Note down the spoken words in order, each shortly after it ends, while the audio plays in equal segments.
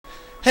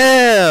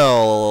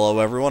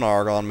everyone,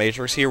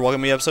 ArgonMatrix here.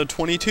 Welcome to episode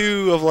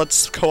 22 of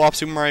Let's Co-op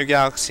Super Mario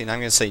Galaxy. And I'm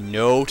gonna say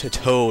no to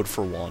Toad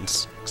for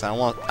once, because I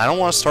don't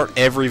want to start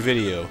every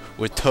video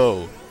with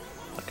Toad.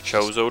 Like a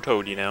Chozo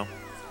Toad, you know.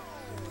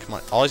 Come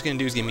on, all he's gonna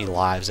do is give me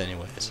lives,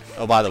 anyways.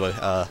 Oh, by the way,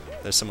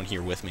 there's someone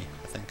here with me,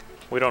 I think.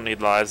 We don't need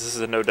lives. This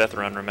is a no-death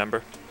run,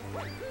 remember?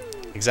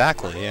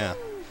 Exactly, yeah.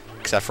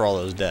 Except for all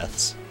those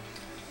deaths.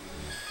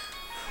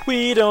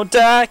 We don't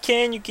die.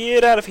 Can you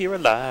get out of here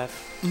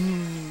alive?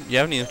 You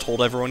haven't even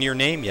told everyone your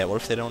name yet.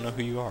 What if they don't know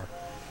who you are?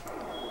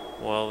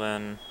 Well,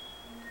 then,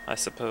 I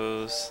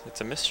suppose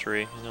it's a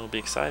mystery, and it'll be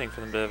exciting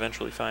for them to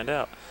eventually find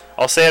out.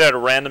 I'll say it at a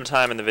random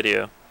time in the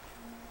video.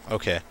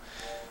 Okay.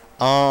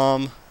 So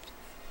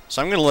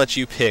I'm gonna let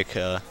you pick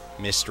a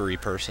mystery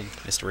person,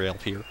 mystery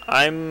LP.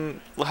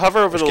 Hover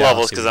over the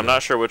levels because I'm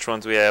not sure which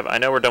ones we have. I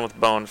know we're done with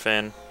Bone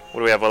Fin. What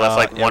do we have? Well, that's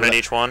like one in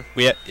each one.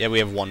 We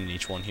have one in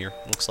each one here.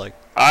 Looks like.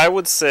 I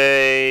would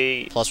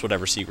say. Plus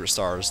whatever secret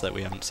stars that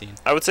we haven't seen.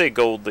 I would say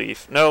Gold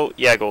Leaf. No,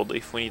 yeah, Gold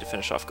Leaf. We need to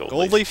finish off Gold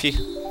Leaf. Gold Leaf.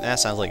 That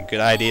sounds like a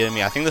good idea to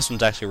me. I think this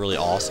one's actually really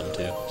awesome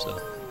too.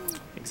 So.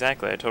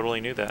 Exactly. I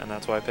totally knew that, and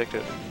that's why I picked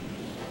it.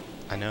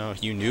 I know.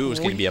 You knew it was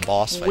going to be a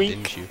boss fight,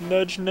 didn't you?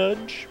 Nudge,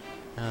 nudge.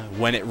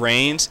 When it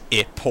rains,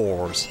 it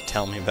pours.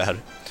 Tell me about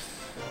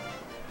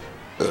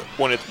it.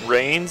 When it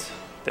rains,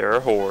 there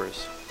are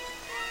whores.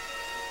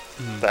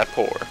 That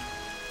pour.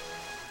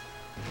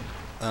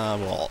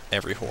 Well,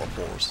 every whore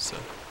pours, so.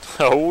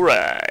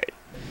 Alright.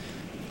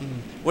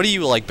 What do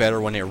you like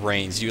better when it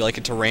rains? Do you like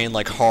it to rain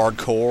like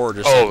hardcore or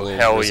just oh, like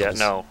hell drizzles?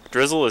 Yeah, no.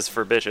 Drizzle is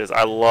for bitches.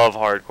 I love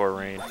hardcore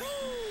rain.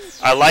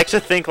 I like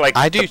to think like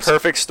the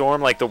perfect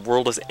storm, like the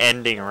world is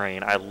ending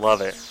rain. I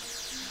love it.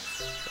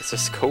 It's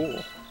just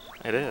cool.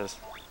 It is.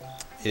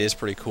 It is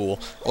pretty cool.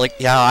 Like,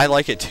 yeah, I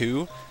like it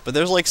too. But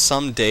there's like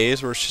some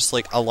days where it's just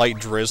like a light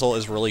drizzle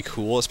is really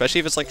cool, especially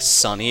if it's like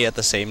sunny at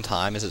the same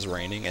time as it's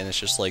raining, and it's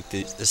just like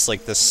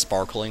this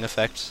sparkling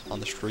effect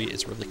on the street.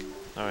 It's really.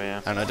 Oh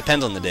yeah. I don't know. It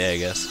depends on the day, I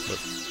guess.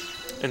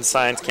 But. In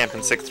science camp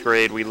in 6th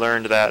grade, we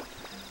learned that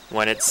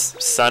when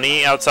it's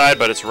sunny outside,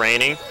 but it's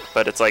raining,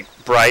 but it's like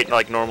bright,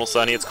 like normal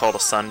sunny, it's called a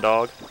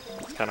sundog.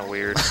 It's kind of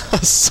weird. A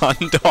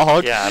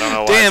sundog? Yeah, I don't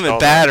know why. Damn it,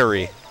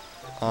 Battery.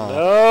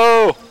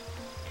 Oh. No.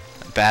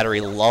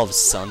 Battery loves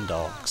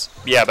sundogs.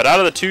 Yeah, but out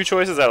of the two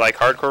choices, I like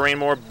hardcore rain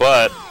more,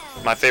 but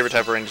my favorite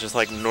type of rain is just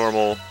like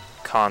normal,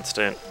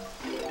 constant,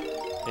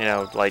 you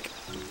know, like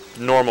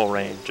normal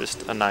rain.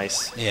 Just a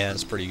nice. Yeah,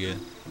 it's pretty good.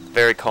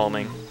 Very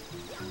calming.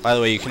 By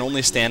the way, you can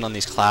only stand on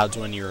these clouds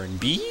when you're in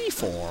bee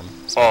form.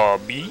 So.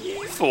 Oh,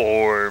 bee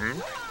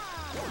form.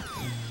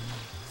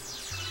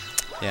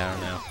 Yeah, I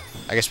don't know.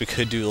 I guess we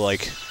could do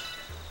like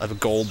a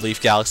Gold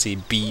Leaf Galaxy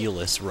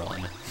bee-less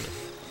run.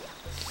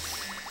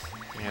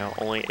 You know,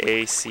 only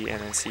A, C, and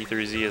then C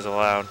through Z is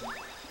allowed.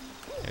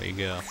 There you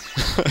go.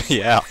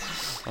 Yeah.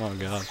 Oh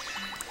god.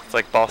 It's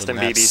like Boston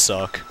Wouldn't that BBs.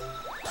 Suck.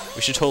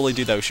 We should totally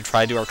do that. We should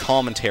try to do our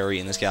commentary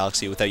in this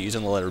galaxy without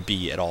using the letter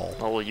B at all.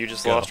 Oh well, you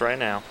just lost right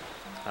now.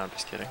 No, I'm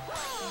just kidding.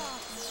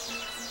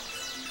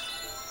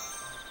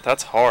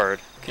 That's hard.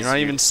 You're not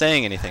even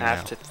saying anything now.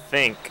 Have to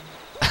think.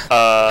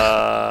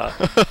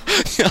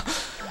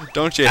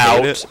 Don't you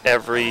hate it? Out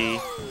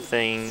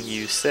everything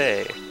you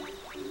say.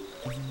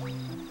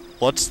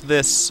 What's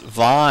this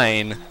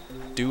vine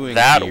doing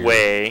that here?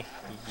 way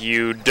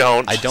you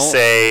don't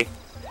say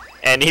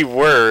any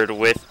word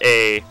with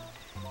a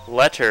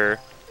letter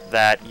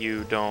that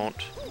you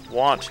don't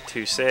want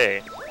to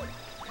say.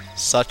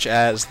 Such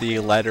as the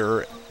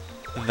letter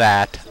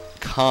that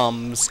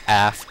comes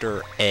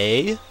after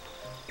A?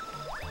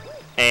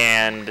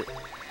 And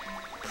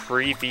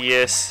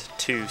previous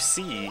to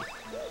C.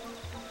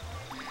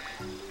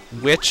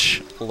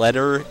 Which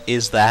letter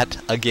is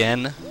that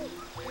again?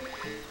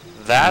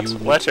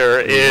 That letter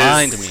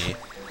is me.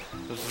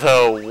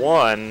 the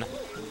one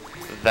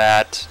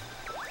that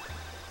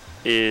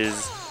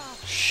is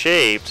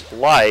shaped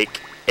like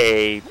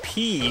a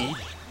P,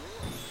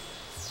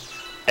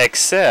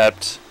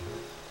 except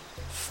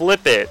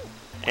flip it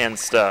and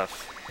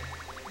stuff.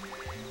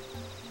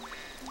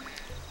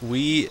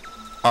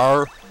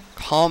 Our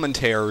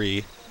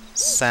commentary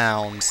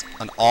sounds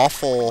an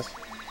awful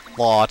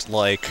lot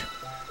like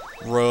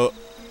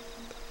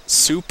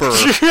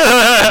Super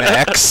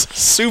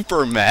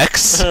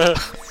Mechs.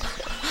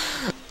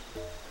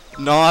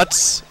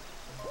 Not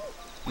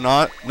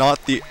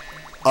the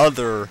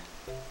other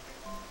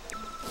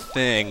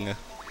thing.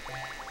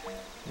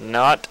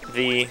 Not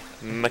the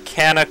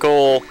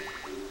mechanical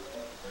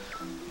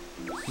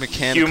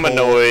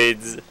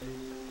humanoids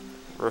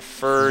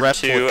referred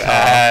replica. to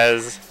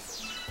as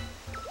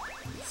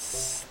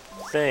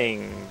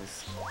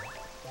things.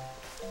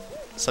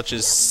 Such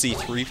as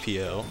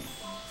C-3PO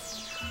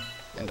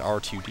and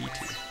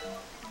R2-D2.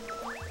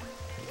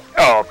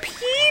 Oh,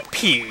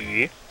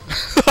 PP!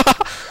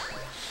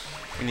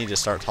 We need to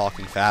start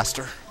talking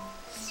faster.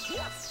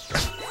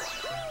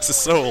 This is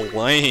so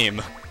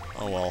lame.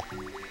 Oh well.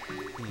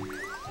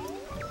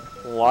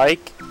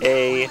 Like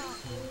a...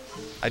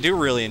 I do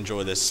really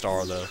enjoy this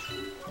star, though.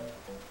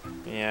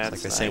 Yeah, It's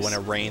like they say, when it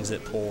rains,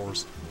 it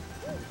pours.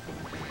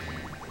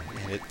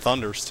 Man, It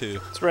thunders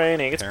too. It's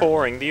raining, it's Apparently.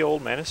 pouring, the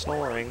old man is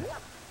snoring.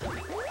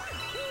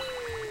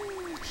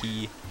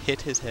 He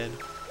hit his head.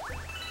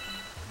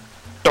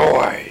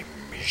 Die,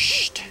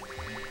 mist.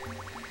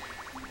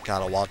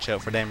 Gotta watch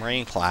out for them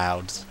rain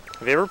clouds.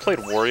 Have you ever played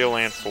Wario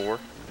Land 4?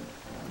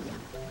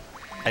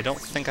 I don't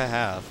think I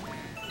have.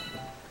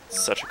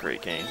 It's such a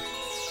great game.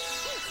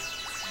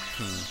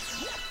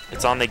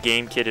 It's on the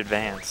Game Kit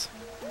Advance.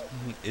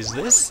 Is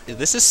this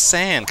is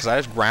sand? Because I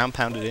just ground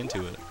pounded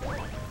into it.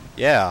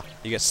 Yeah,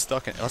 you get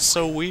stuck in. That's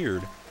so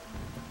weird.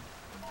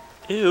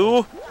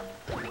 Ew. Oh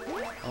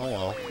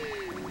well.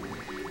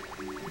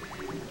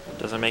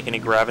 Doesn't make any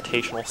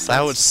gravitational sense.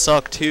 That would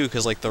suck too,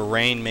 because like the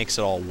rain makes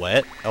it all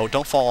wet. Oh,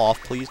 don't fall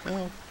off, please.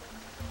 No.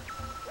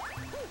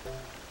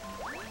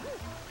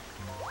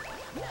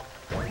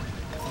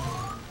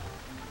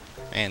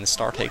 Man, the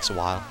star takes a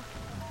while.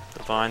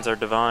 Divines are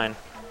divine.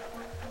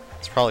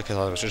 It's probably because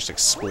I was just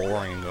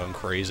exploring and going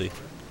crazy.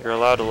 You're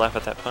allowed to laugh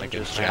at that Like a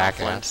punches.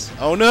 jackass.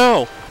 Oh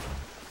no!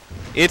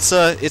 It's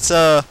an It's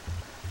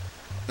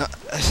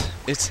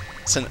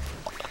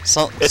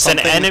an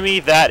enemy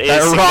that is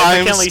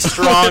that significantly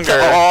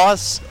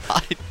rhymes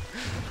stronger.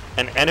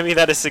 An enemy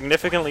that is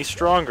significantly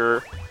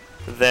stronger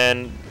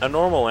than a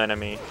normal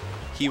enemy.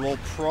 He will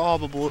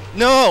probably.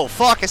 No!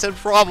 Fuck! I said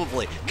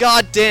probably.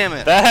 God damn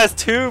it! That has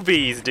 2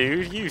 B's,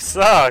 dude. You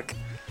suck.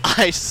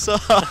 I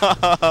suck.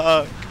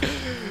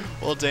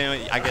 Well, damn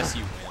it. I guess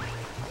you win.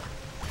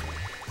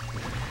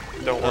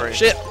 Don't worry.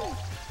 Shit.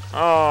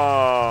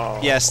 Oh.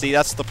 Yeah. See,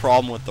 that's the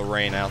problem with the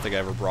rain. I don't think I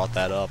ever brought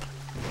that up.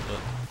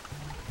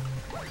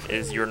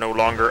 Is you're no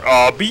longer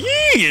a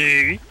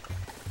bee?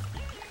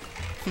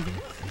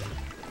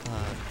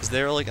 Is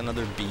there like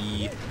another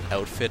bee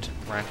outfit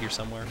around here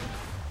somewhere?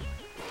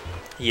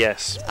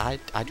 Yes. I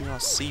do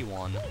not see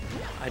one.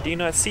 I do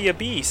not see a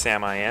bee,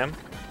 Sam. I am.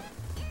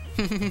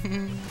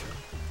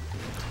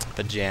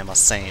 Pajama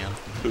Sam.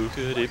 Who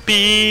could it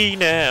be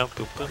now?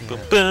 Boom, boom, boom,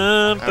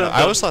 boom,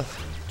 I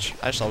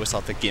just always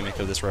thought the gimmick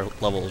of this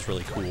level was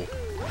really cool.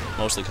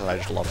 Mostly because I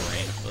just love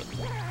rain.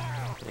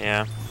 But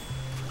yeah.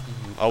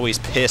 always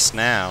pissed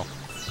now.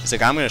 He's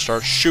like, I'm gonna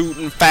start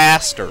shooting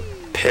faster.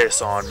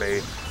 Piss on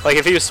me. Like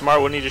if he was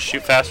smart, wouldn't he just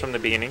shoot fast from the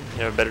beginning?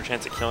 You have a better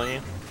chance of killing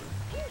you.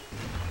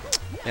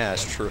 Yeah,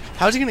 that's true.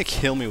 How's he gonna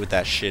kill me with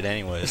that shit,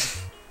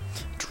 anyways?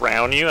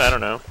 Drown you? I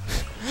don't know.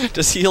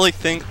 Does he like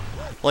think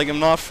like I'm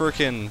not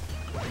freaking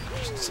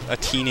a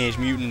teenage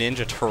mutant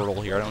ninja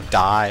turtle here? I don't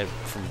die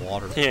from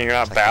water. Yeah, you're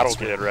not Like, Battle that's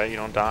Kid, right? You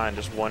don't die in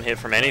just one hit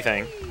from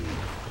anything.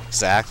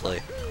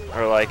 Exactly.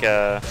 Or like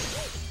I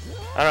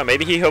don't know.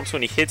 Maybe he hopes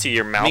when he hits you,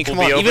 your mouth I mean, will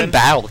come be on. open. Even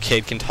Battle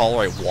Kid can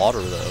tolerate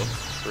water, though.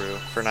 True.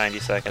 For 90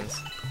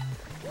 seconds.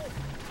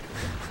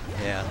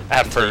 Yeah.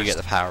 At until you first. get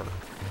the power.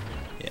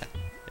 Yeah.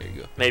 There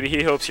you go. Maybe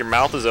he hopes your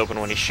mouth is open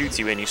when he shoots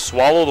you, and you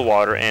swallow the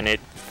water, and it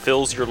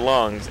fills your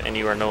lungs, and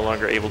you are no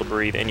longer able to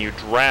breathe, and you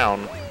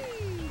drown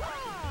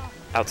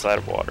outside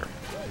of water.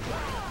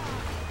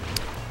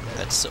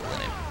 That's so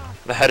lame.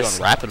 That Going is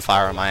rapid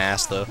fire on my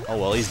ass, though. Oh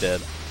well, he's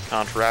dead.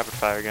 contra rapid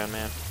fire gun,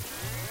 man.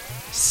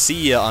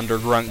 See ya,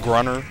 Undergrunt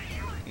Grunner.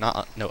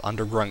 No,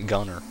 Undergrunt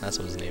Gunner. That's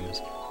what his name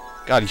is.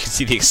 God, you can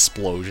see the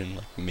explosion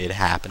like,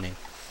 mid-happening.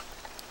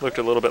 Looked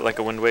a little bit like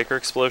a Wind Waker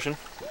explosion.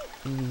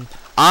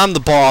 I'm the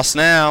boss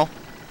now.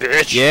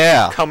 Bitch.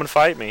 Yeah. Come and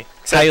fight me.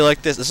 How you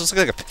like this? This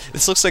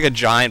looks like a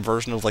giant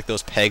version of like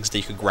those pegs that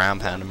you could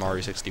ground pound in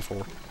Mario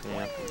 64.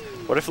 Yeah.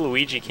 What if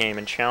Luigi came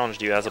and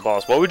challenged you as a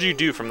boss? What would you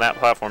do from that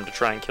platform to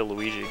try and kill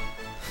Luigi?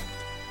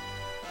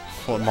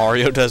 What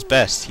Mario does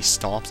best, he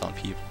stomps on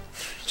people.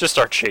 Just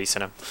start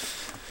chasing him.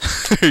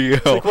 There you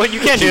go. Like, well, you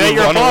can't do He that. would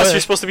You're a run boss. away.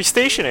 You're supposed to be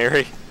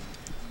stationary.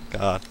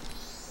 God.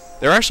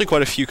 There are actually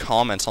quite a few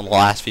comments on the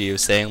last video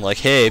saying like,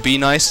 "Hey, be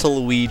nice to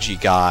Luigi,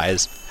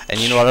 guys." And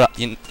you know what?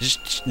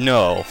 Just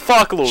no.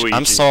 Fuck Luigi.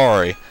 I'm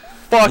sorry.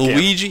 Fuck him.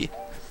 Luigi.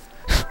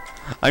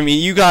 I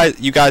mean, you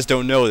guys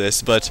don't know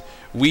this, but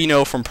we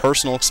know from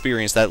personal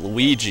experience that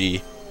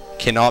Luigi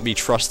cannot be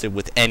trusted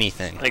with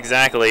anything.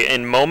 Exactly.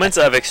 In moments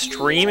of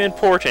extreme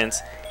importance,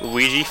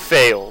 Luigi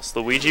fails.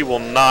 Luigi will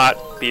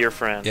not be your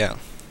friend. Yeah.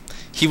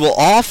 He will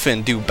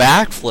often do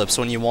backflips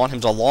when you want him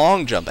to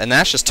long jump, and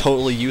that's just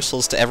totally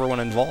useless to everyone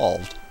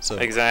involved. So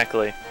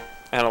Exactly.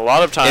 And a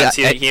lot of times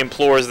Yeah, he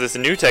implores this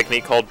new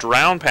technique called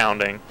drown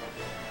pounding,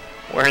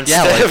 where Yeah,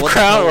 instead like, of what the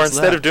hell is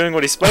instead that? of doing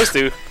what he's supposed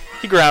to,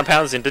 he ground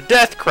pounds into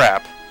death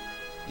crap.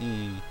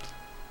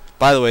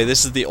 By the way,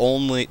 this is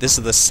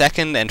the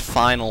second and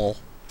final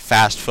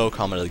fast folk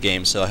comment of the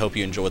game, so I hope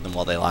you enjoyed them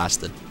while they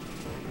lasted.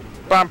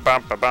 Bum,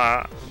 bum, ba,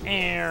 ba.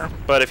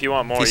 But if you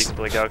want more, you This- can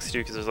play Galaxy 2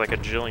 because there's like a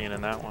jillion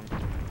in that one.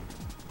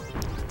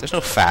 There's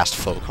no fast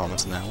folk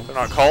comments in that one. They're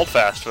not called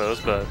fast foes,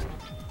 but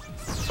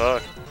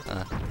fuck,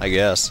 I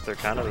guess. they're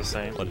kind of the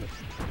same.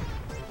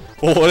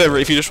 Well, whatever.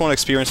 If you just want to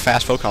experience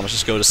fast folk comments,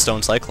 just go to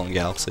Stone Cyclone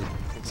Galaxy.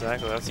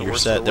 Exactly, that's the You're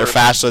worst set. of the They're worst.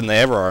 faster than they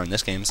ever are in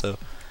this game, so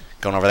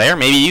going over there,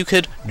 maybe you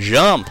could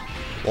jump.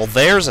 Well,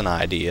 there's an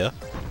idea.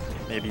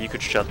 Maybe you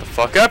could shut the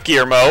fuck up,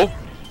 Guillermo.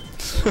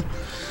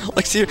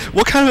 Like, see,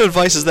 what kind of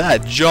advice is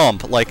that?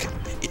 Jump. Like,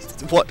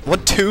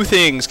 what two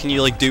things can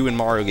you like do in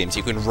Mario games?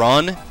 You can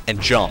run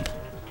and jump.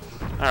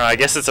 I don't know, I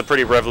guess it's a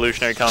pretty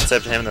revolutionary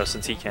concept to him though,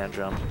 since he can't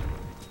jump.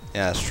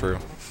 Yeah, that's true.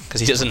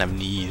 Because he doesn't have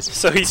knees.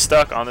 So he's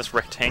stuck on this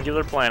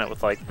rectangular planet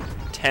with like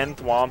 10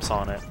 thwomps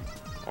on it.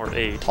 Or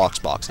 8. Tox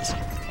boxes.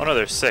 Oh no,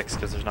 there's 6,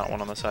 because there's not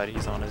one on the side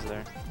he's on, is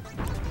there?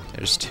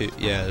 There's 2,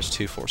 yeah, there's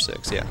 2, 4,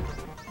 6, yeah.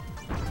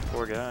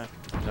 Poor guy.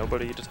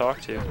 Nobody to talk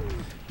to.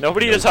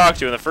 Nobody to talk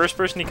to, and the first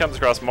person he comes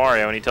across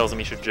Mario, and he tells him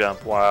he should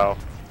jump. Wow.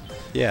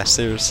 Yeah,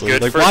 seriously.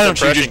 Good like, first why don't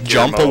you impression, just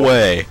jump Guillermo.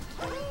 away?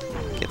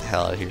 Get the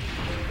hell out of here.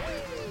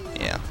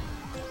 Yeah.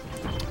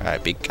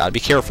 Alright, gotta be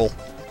careful.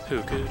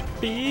 Who could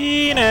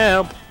be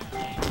now?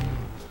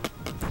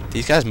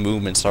 These guys'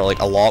 movements are like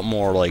a lot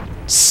more like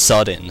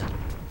sudden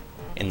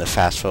in the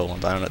fast forward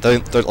ones. I don't know.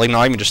 They're like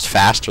not even just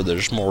faster. They're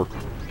just more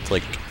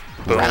like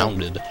Boom.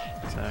 rounded.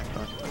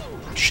 Exactly.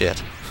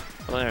 Shit.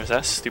 Well, there's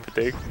that stupid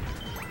thing.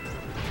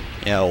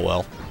 Yeah. Oh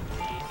well.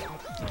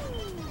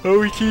 Oh,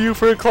 we key you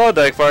for a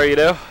Klondike bar, you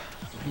know.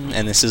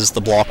 And this is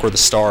the block where the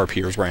star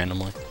appears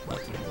randomly.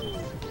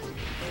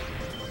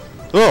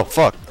 Oh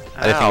fuck!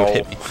 I didn't think it would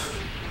hit me.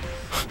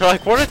 You're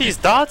like, what are these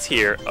dots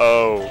here?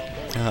 Oh.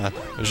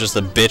 It was just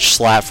a bitch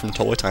slap from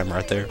Toy Time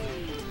right there.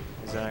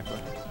 Exactly.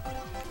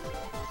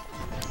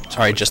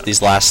 Alright, just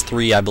these last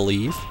 3, I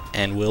believe,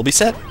 and we'll be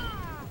set.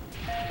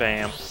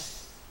 Bam.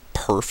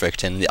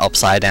 Perfect, and the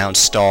upside down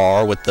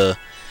star with the...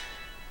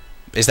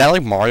 Is that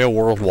like Mario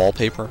World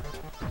wallpaper?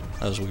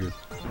 That was weird.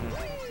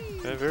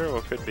 It very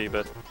well could be,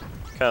 but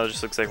kind of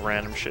just looks like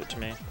random shit to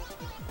me.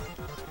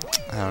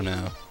 I don't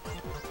know.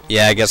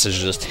 Yeah, I guess it's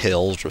just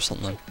hills or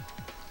something.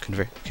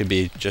 Could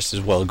be just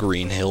as well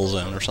Green Hill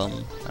Zone or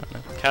something. I don't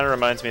know. Kind of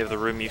reminds me of the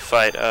room you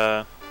fight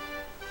the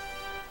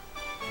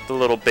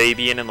little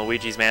baby in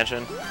Luigi's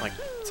Mansion. Like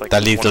it's like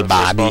that one of little the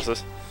first baby.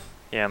 bosses.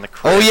 Yeah, and the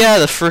crib. Oh yeah,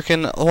 the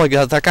freaking. Oh my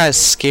god, that guy is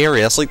scary.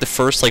 That's like the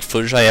first like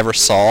footage I ever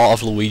saw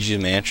of Luigi's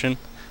Mansion.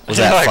 Was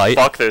that like, fight?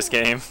 Fuck this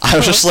game. I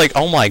was just like,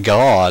 oh my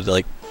god,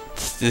 like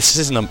this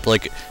isn't a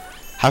like.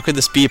 How could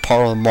this be a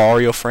part of the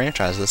Mario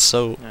franchise? That's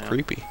so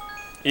creepy.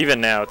 Even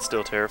now, it's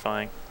still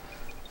terrifying.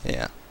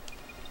 Yeah.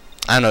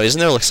 I don't know. Isn't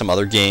there like some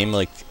other game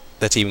like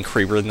that's even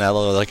creepier than that?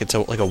 Like it's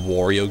like a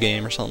Wario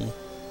game or something.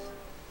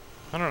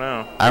 I don't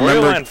know. I Wario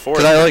remember Land 4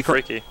 is like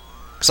freaky.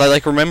 Cause I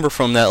like remember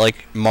from that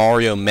like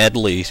Mario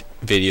medley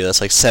video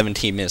that's like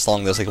 17 minutes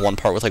long. There's like one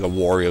part with like a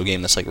Wario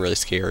game that's like really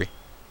scary.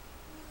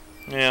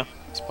 Yeah,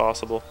 it's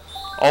possible.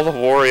 All the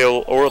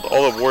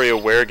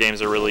WarioWare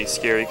games are really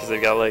scary because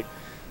they've got like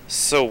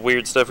so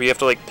weird stuff where you have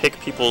to like pick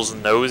people's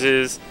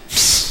noses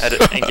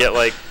and get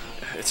like.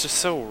 It's just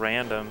so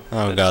random.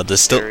 Oh god, the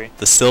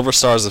Silver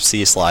Stars of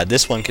Sea Slide.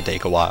 This one could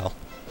take a while.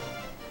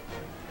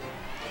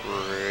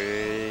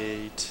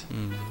 Great.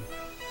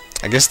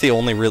 I guess the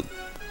only real,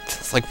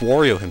 like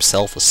Wario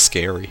himself was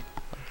scary.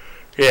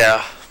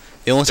 Yeah.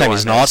 The only time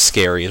he's not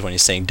scary is when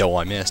he's saying "Do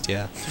I missed."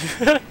 Yeah.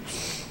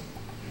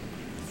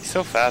 He's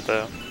so fat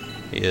though.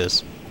 He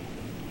is.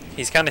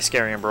 He's kind of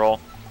scary in Brawl.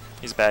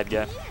 He's a bad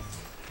guy.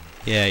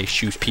 Yeah, he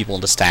shoots people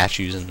into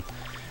statues and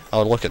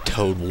oh look at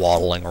Toad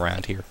waddling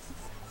around here.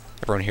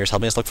 Everyone here's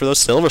helping us look for those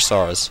Silver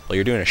Stars. Well,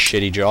 you're doing a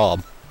shitty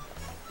job.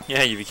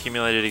 Yeah, you've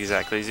accumulated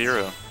exactly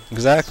 0.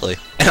 Exactly.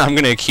 And I'm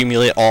going to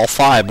accumulate all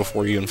 5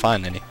 before you even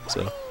find any,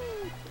 so.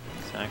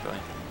 Exactly.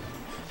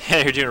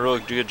 Yeah, you're doing a really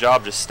good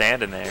job just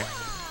standing there.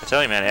 I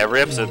tell you, man,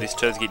 every episode these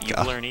toads get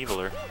eviler and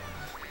eviler.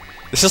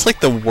 This is like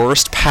the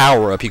worst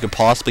power-up you could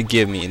possibly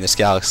give me in this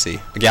galaxy.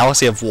 A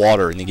galaxy of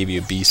water, and they give you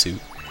a bee suit.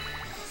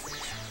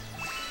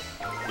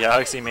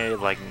 Galaxy made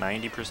like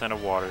 90%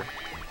 of water.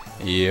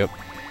 Yep.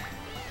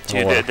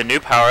 Dude, the new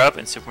power-up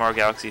in Super Mario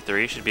Galaxy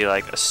 3 should be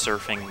like a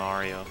surfing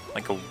Mario.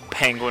 Like a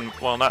penguin,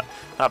 well not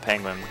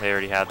penguin, they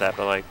already had that,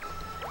 but like,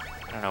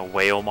 I don't know,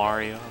 whale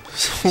Mario?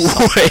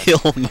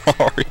 Whale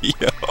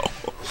Mario?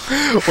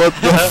 What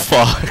the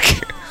fuck?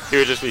 He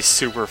would just be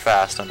super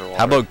fast underwater.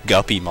 How about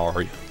Guppy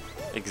Mario?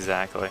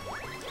 Exactly.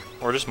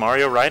 Or just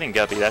Mario riding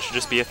Guppy, that should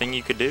just be a thing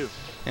you could do.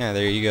 Yeah,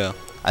 there you go.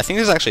 I think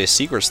there's actually a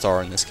secret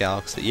star in this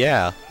galaxy.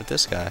 Yeah, with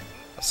this guy.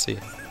 Let's see.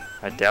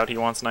 I doubt he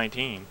wants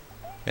 19.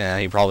 Yeah,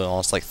 he probably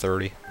wants like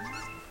 30.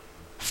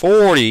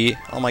 40?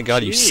 Oh my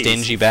god, Jeez. you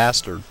stingy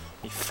bastard.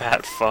 You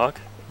fat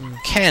fuck.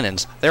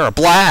 Cannons, they're a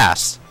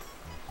blast!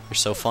 You're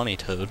so funny,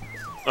 Toad.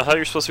 I thought you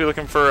were supposed to be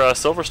looking for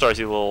Silver Stars,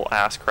 you little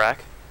ass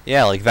crack.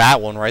 Yeah, like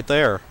that one right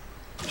there.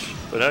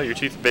 But no, you're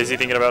too busy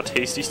thinking about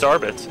tasty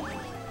Starbits.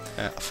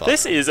 Fuck.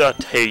 This is a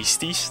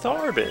tasty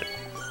Starbit.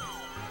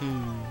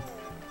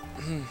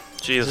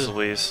 Jesus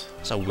Louise.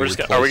 It's a weird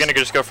place. Are we gonna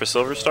just go for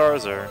Silver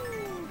Stars, or?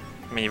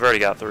 I mean, you've already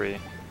got 3.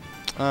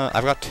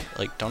 I've got,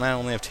 like, don't I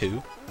only have 2?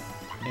 Yeah,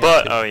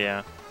 but, 2. oh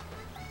yeah.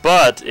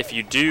 But, if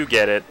you do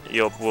get it,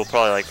 we'll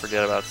probably, like,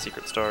 forget about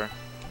Secret Star.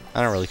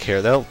 I don't really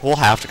care. We'll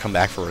have to come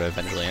back for it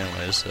eventually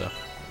anyways, so.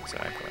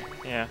 Exactly.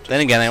 Yeah.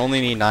 Then again, I only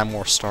need 9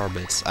 more star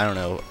bits. I don't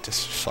know.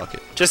 Just fuck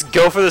it. Just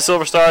go for the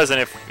Silver Stars, and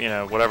if, you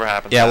know, whatever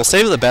happens. Yeah, we'll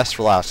save the best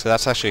for last, because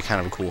that's actually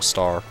kind of a cool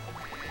star.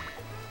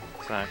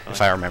 Exactly.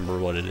 If I remember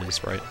what it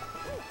is, right?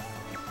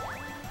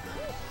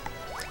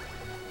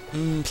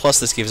 Plus,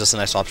 this gives us a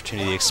nice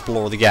opportunity to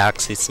explore the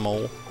galaxy some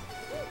more.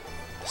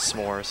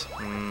 S'mores.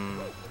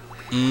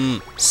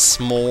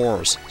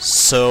 S'mores.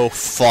 So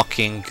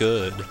fucking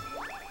good.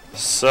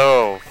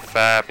 So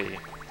fappy.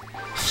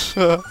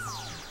 Can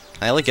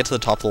I like get to the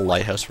top of the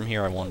lighthouse from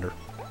here? I wonder.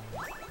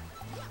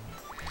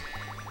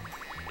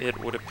 It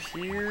would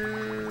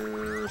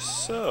appear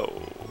so.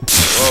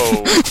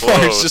 Whoa,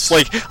 close. It's just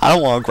like, I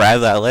don't want to grab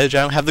that ledge.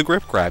 I don't have the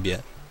grip grab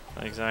yet.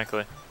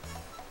 Exactly.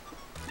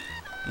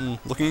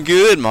 Looking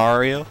good,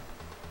 Mario.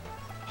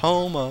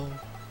 Homo.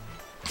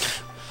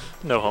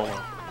 No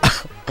homo.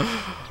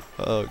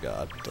 Oh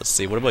god. Let's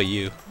see. What about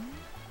you?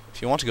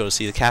 If you want to go to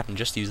see the captain,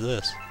 just use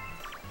this.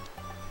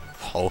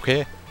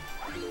 Okay.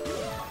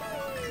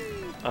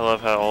 I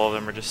love how all of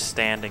them are just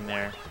standing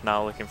there,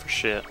 not looking for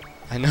shit.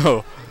 I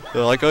know.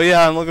 They're like, oh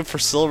yeah, I'm looking for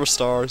silver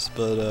stars,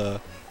 but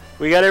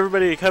we got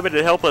everybody coming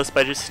to help us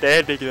by just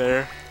standing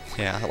there.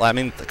 yeah. I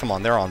mean, come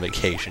on, they're on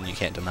vacation. You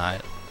can't deny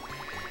it.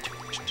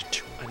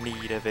 I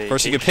need a vacation. Of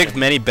course, you could pick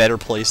many better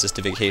places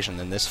to vacation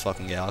than this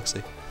fucking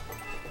galaxy.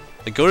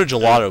 Like, go to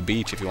Gelato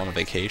Beach if you want a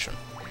vacation.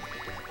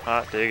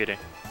 Hot diggity.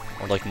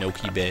 Or like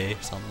Noki Bay,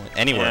 something like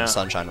anywhere in the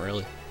sunshine,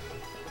 really.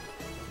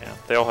 Yeah,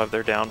 they all have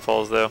their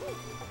downfalls though.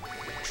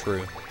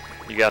 True.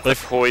 You got the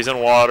poison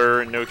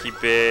water in Noki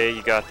Bay.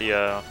 You got the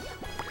I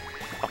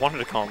wanted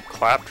to call them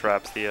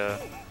claptraps. The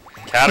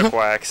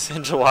cataquacks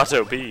in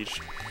Gelato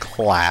Beach.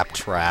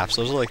 Claptraps.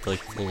 Those are like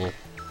little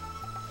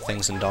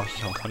things in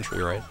Donkey Kong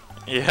Country, right?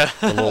 Yeah.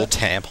 The little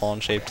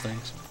tampon-shaped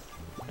things.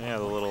 Yeah,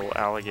 the little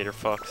alligator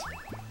fucks.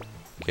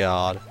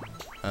 God.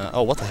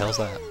 Oh, what the hell's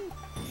that?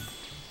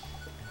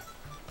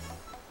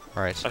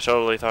 Alright. I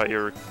totally thought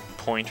your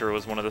pointer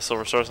was one of the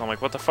silver stars. I'm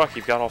like, what the fuck?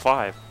 You've got all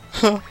 5.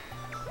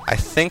 I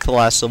think the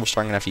last silver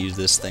star I'm gonna have to use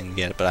this thing to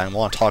get it, but I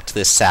want to talk to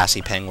this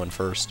sassy penguin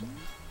first.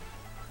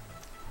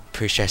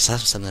 Pretty sure I saw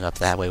something up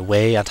that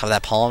way on top of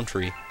that palm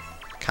tree.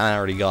 Kinda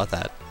already got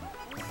that.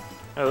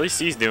 At least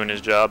he's doing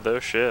his job though,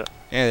 shit.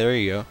 Yeah, there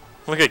you go.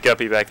 Look at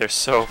Guppy back there,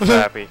 so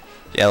happy.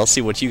 Yeah, let's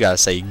see what you gotta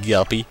say,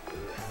 Guppy.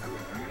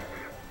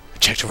 I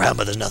checked around,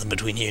 but there's nothing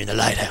between here and the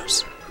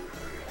lighthouse.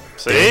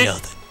 See?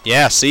 Nothing.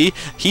 Yeah, see?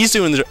 He's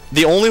doing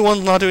the only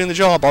ones not doing the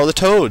job are the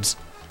toads.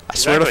 I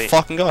swear to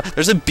fucking God.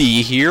 There's a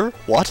bee here.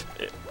 What?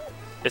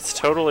 It's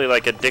totally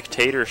like a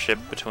dictatorship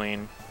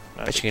between...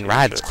 Bet you can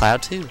ride this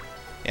cloud, too.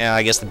 Yeah,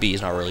 I guess the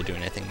bee's not really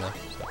doing anything, though.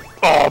 So.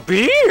 Oh,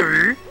 bee!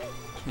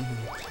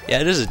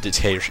 Yeah, it is a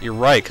dictatorship. You're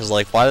right, because,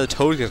 like, why do the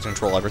toads get to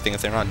control everything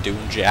if they're not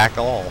doing jack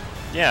all?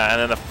 Yeah, and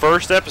then the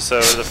first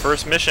episode, the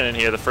first mission in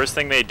here, the first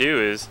thing they do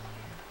is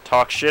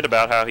talk shit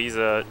about how he's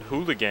a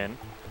hooligan.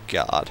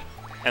 God.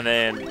 And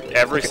then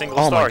every single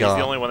star, he's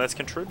the only one that's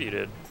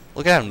contributed.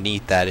 Look at how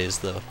neat that is,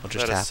 though. What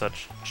just happened? That is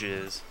such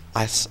jizz.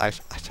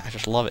 I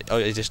just love it. Oh,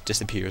 it just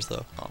disappears,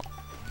 though. Oh,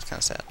 it's kind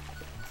of sad.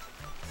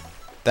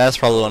 That's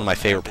probably one of my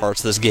favorite parts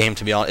of this game,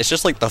 to be honest. It's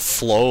just like the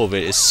flow of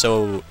it is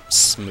so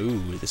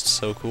smooth. It's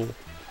so cool.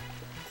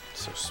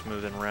 So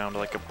smooth and round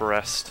like a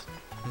breast.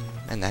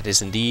 And that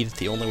is indeed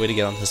the only way to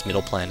get on this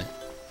middle planet.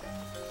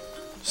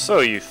 So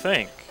you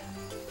think.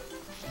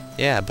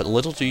 Yeah, but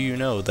little do you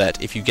know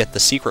that if you get the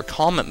secret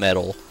comet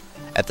medal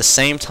at the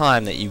same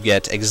time that you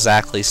get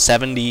exactly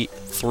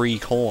 73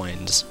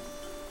 coins,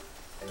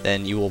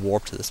 then you will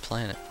warp to this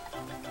planet.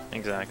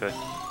 Exactly.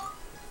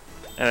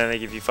 And then they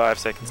give you 5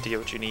 seconds to get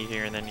what you need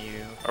here, and then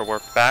you are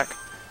warped back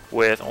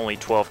with only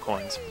 12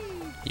 coins.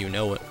 You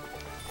know it.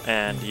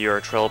 And you are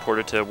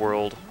teleported to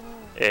World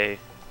A.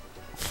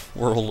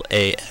 World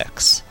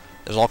AX.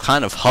 There's all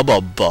kind of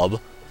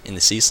hubbub in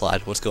the sea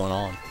slide. What's going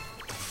on?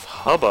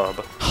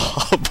 Hubbub?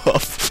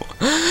 Hubbub.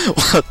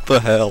 What the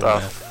hell, the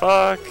man?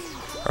 Fuck?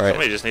 Alright.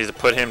 Somebody just needs to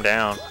put him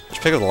down.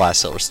 Just pick up the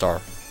last silver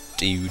star.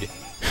 Dude.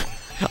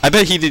 I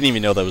bet he didn't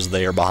even know that was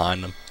there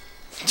behind him.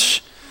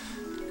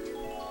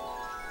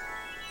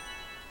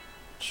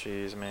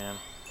 Jeez, man.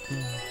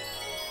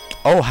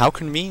 Oh, how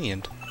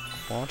convenient.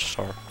 Launch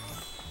star.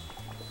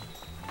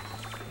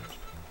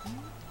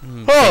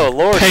 Oh,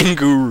 Lord.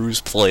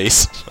 Penguru's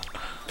place.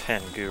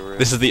 Penguru.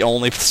 This is the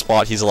only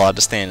spot he's allowed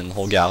to stand in the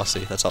whole galaxy.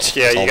 That's all.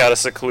 Yeah, you gotta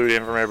seclude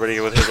him from everybody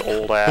with his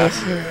old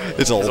ass.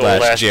 His old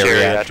ass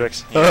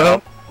geriatrics. You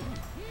know?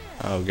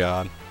 Oh,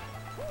 God.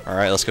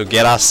 Alright, let's go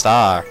get our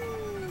star.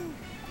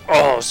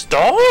 Oh,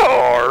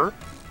 star!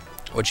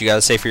 What you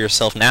gotta say for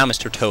yourself now,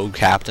 Mr. Toad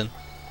Captain?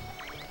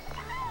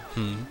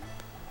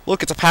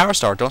 Look, it's a power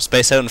star. Don't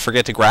space out and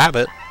forget to grab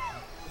it.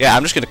 Yeah,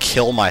 I'm just gonna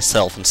kill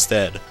myself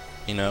instead.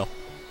 You know?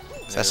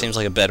 So that seems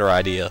like a better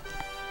idea.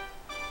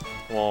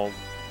 Well,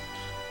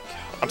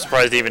 I'm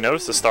surprised he even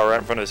noticed the star right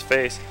in front of his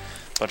face.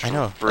 I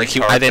know. Like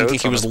I didn't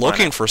think he was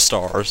looking for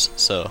stars,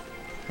 so.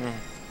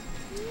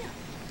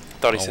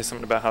 Thought he'd say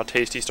something about how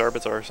tasty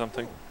Starbits are or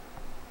something.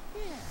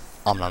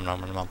 Nom nom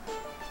nom nom nom.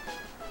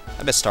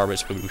 I bet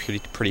Starbits would be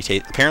pretty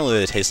tasty. Apparently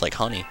they taste like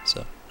honey,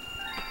 so.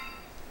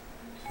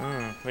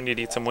 We need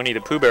to eat some Winnie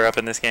the Pooh Bear up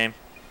in this game.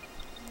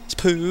 It's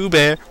Pooh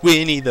Bear,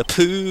 Winnie the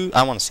Pooh.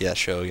 I want to see that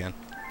show again.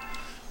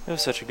 It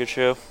was such a good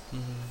show.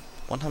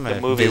 One time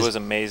the movie was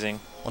amazing.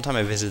 One time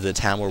I visited the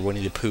town where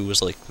Winnie the Pooh was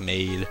like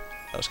made.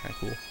 That was kind of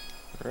cool.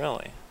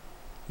 Really?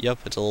 Yep,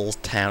 it's a little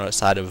town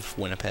outside of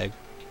Winnipeg.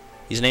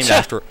 He's named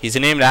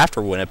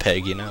after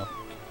Winnipeg, you know.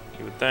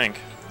 You would think.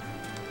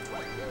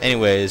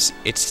 Anyways,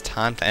 it's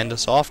time to end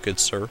us off, good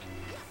sir.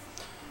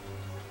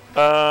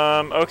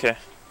 Okay.